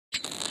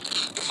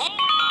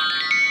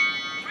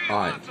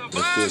Alright,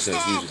 let's do this at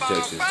Houston,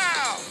 Texas.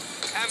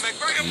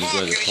 And you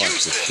go to park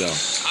the show.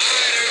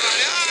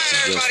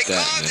 Just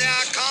that, man.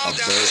 A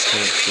bird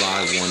can't fly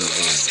one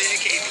wing.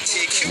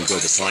 You go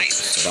to park,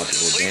 it's about to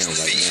go down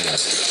right now.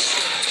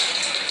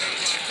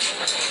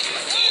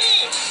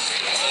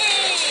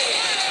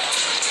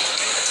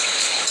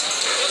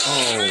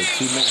 Oh,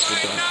 T-Mac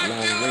with that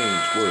long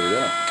range, word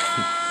up.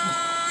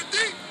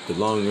 The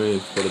long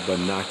range for the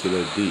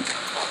binocular deep.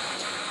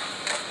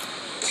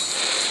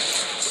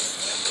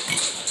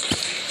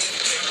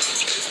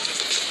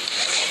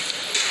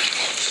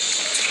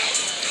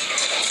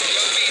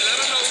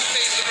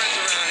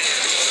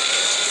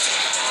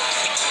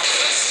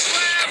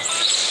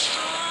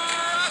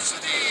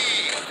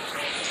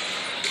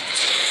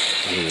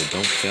 Oh,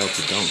 don't fail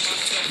to dunk.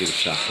 Get a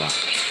shot clock.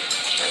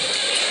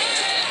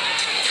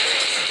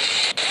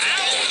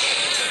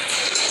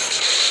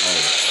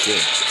 Oh,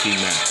 shit. T-Mac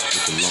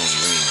with the long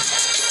range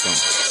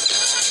dunk.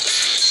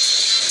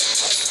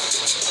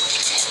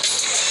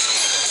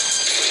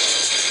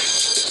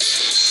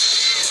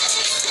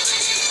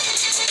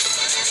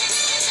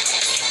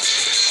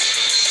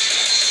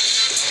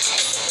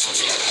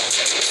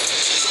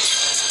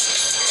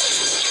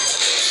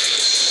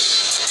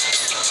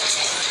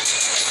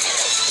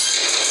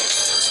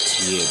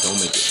 Yeah, don't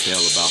make it tell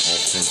about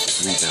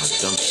offensive rebound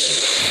dunk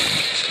shit.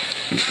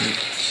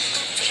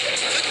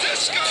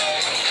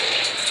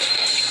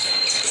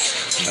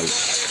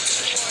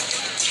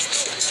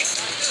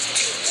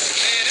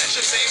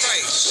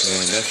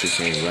 Man, that just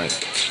ain't right.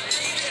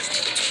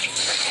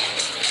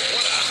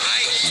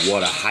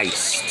 What a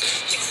heist.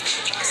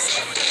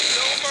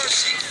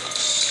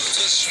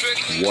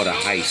 What a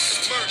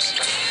heist.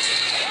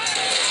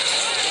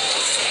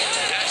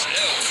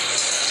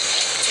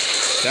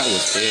 That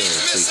was ill,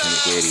 Tracy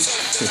McGrady.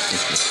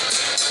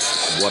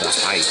 What a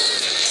heist.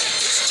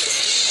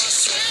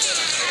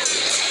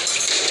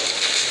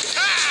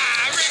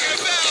 Ringing a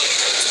bell.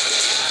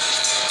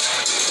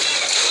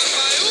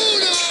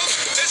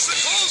 It's a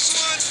close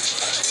one.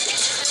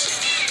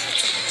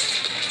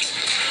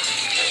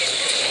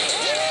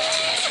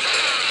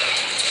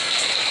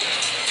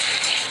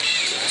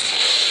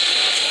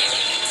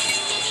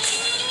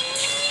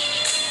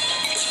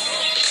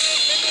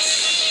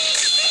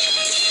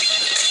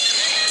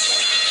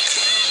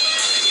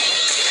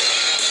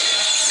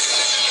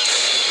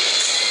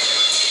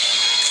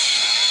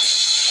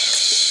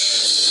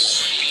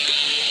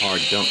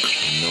 Hard dunk,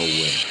 no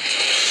way.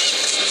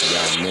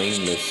 Y'all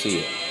name, let's see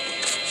it.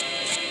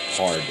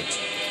 Hard.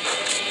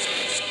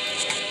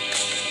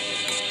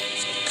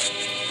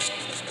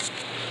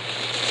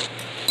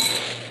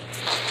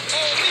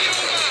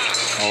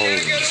 Oh,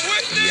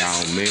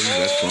 y'all man,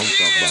 that's what I'm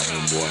talking about,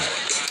 homeboy.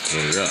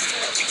 Word up.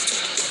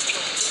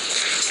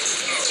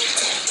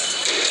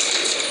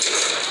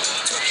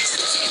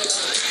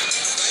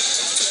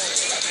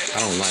 I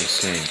don't like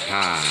saying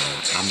hi.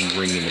 I'm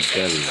ringing the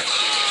belly.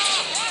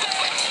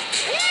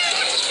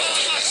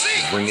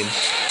 Ringing.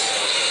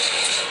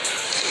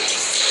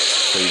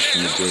 Tracy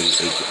McGrady,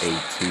 aka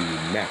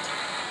T-Mac.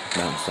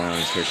 Mountain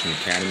Zion Christian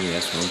Academy.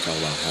 That's what I'm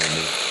talking about,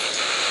 homie.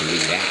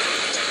 Believe that.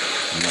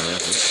 You know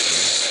that.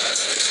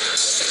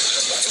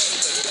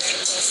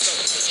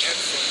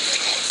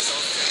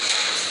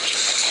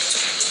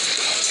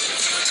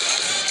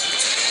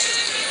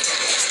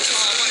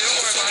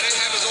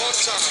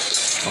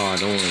 Oh,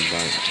 don't worry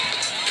about it.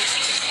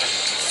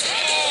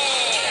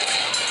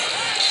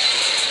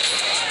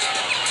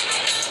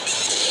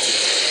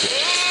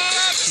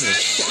 Man,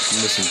 fuck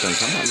missing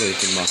dunks. I'm not really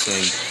thinking about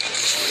saying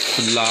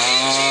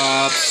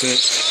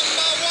flop-sent.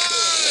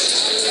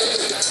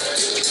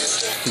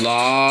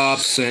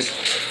 Flop-sent.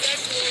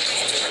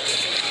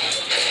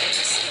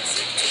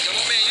 Come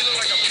on, man, you look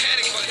like a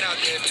panic button out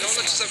there. Don't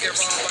let yourself get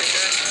robbed like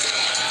that.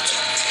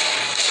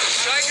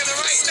 Striking the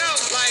right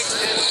note like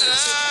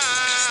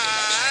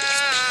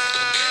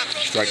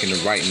Striking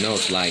the right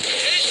notes like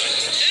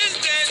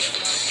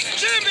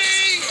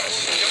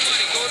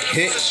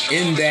hit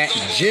in that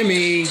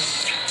Jimmy.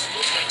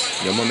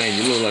 Yo, my man,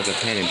 you look like a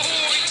panic.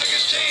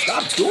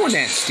 Stop doing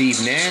that,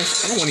 Steve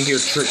Nash. I don't want to hear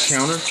trick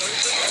counter.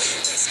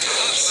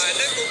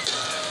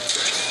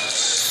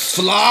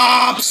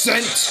 Flop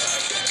sent.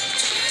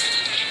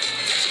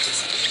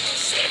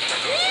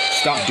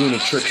 Stop doing the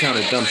trick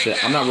counter dumb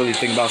shit. I'm not really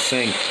thinking about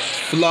saying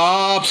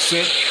flop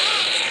sent.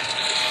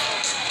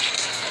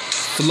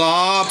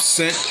 Flop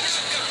sent.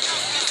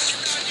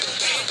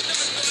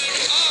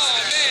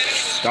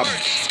 Stop.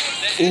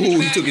 Ooh,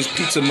 he took his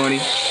pizza money.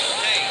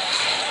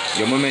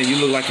 Yo, my man, you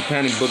look like a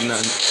panic button. Yo,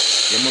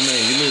 my man,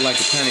 you look like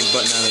a panic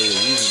button out of here.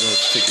 You just gonna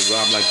take a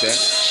rob like that?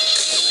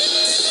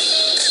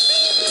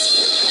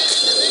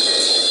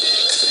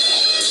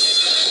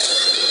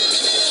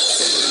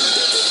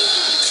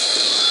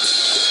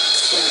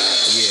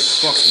 Yeah,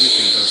 fuck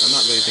missing dunks. I'm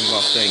not really thinking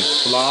about saying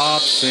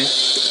flop sent.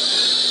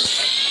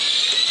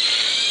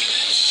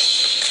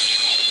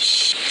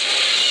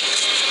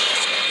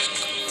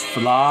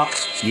 Flop.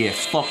 Yeah,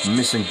 fuck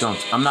missing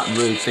dunks. I'm not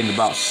really thinking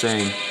about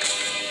saying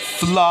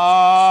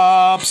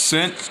flop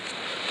sent.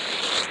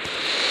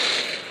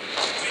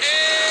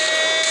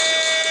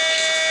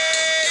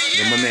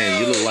 Yo, my man,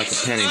 you look like a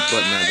panic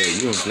button out there.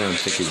 You don't let him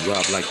take his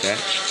rob like that.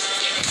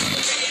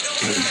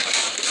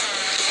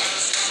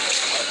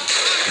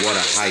 What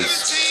a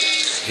heist.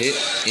 Hit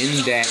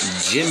in that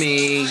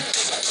Jimmy.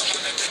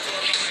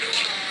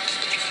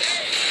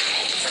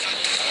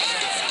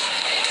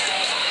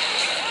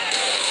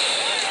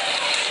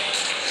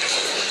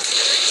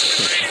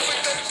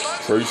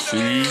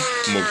 Tracy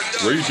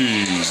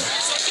McGrady.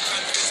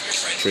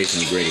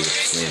 Tracy McGrady with the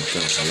slam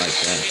dunk. I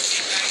like that.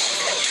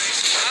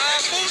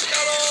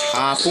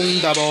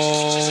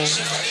 Apundable.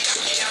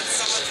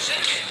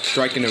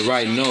 Striking the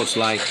right notes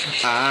like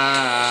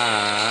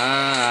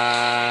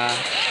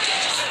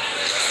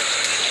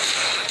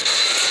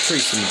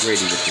Tracy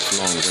McGrady with this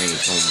long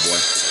range,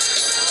 homeboy.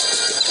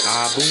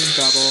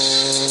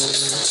 Apundable.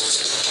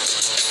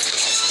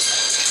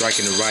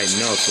 Striking the right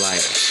notes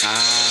like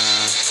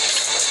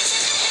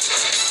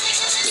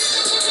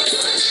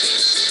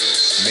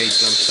Made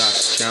jump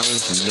shots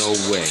challenge? No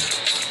way.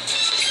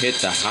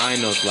 Hit the high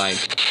notes like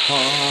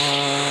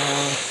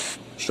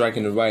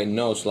striking the right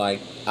notes like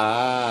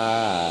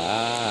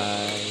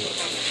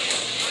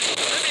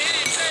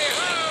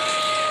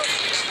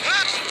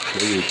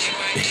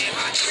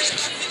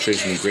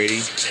Tracy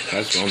McGrady,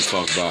 that's what I'm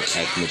talking about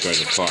at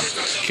MacGregor Park.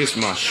 Kiss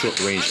my short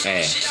range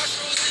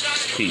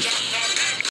ass. Peace.